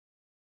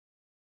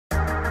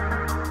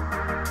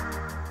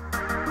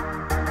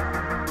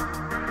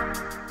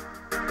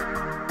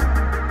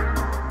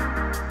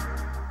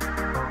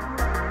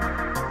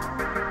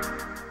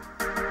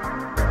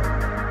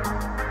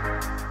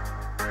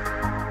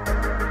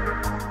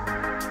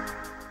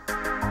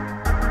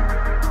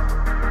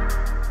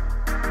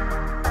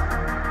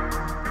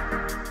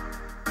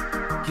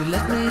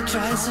let me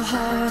try so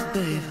hard,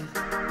 babe.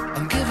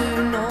 I'm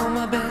giving all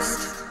my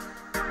best,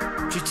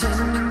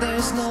 pretending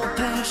there's no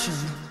passion.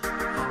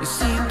 You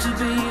seem to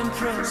be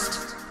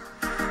impressed.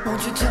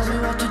 Won't you tell me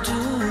what to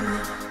do?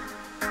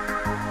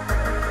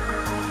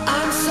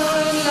 I'm so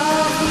in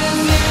love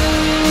with you.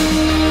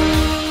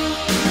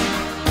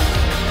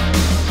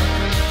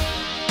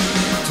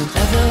 Don't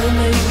ever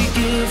make me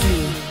give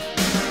you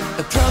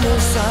a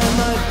promise I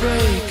might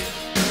break.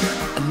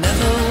 I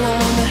never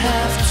wanna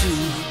have to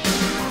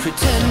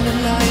pretend and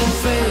lie and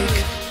fake.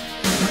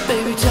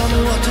 Baby, tell me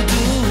what to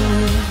do.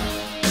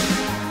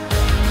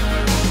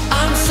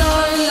 I'm so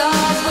in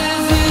love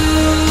with you.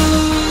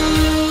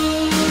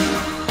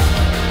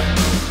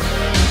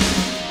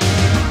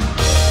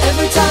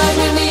 Every time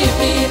you need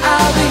me,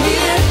 I'll be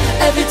here.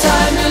 Every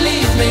time you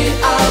leave me,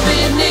 I'll be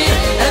near.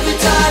 Every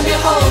time you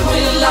hold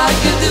me like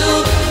you do,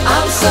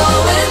 I'm so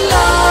in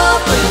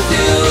love with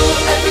you.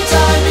 Every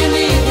time you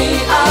need me,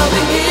 I'll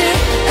be here.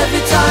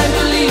 Every time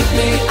you leave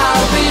me,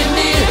 I'll be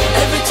near.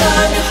 Every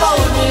time you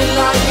hold me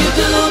like you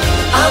do,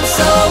 I'm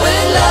so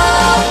in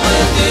love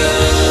with you.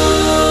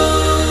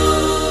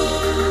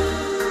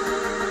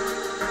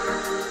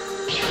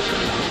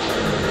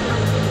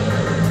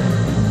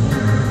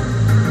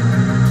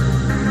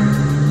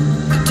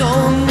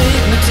 Don't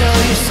make me tell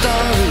you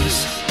stories.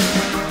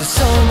 There's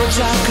so much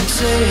I could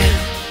say,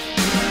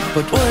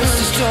 but words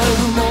destroy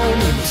the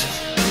moment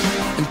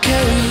and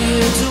carry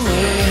it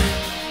away.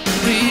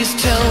 Please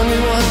tell me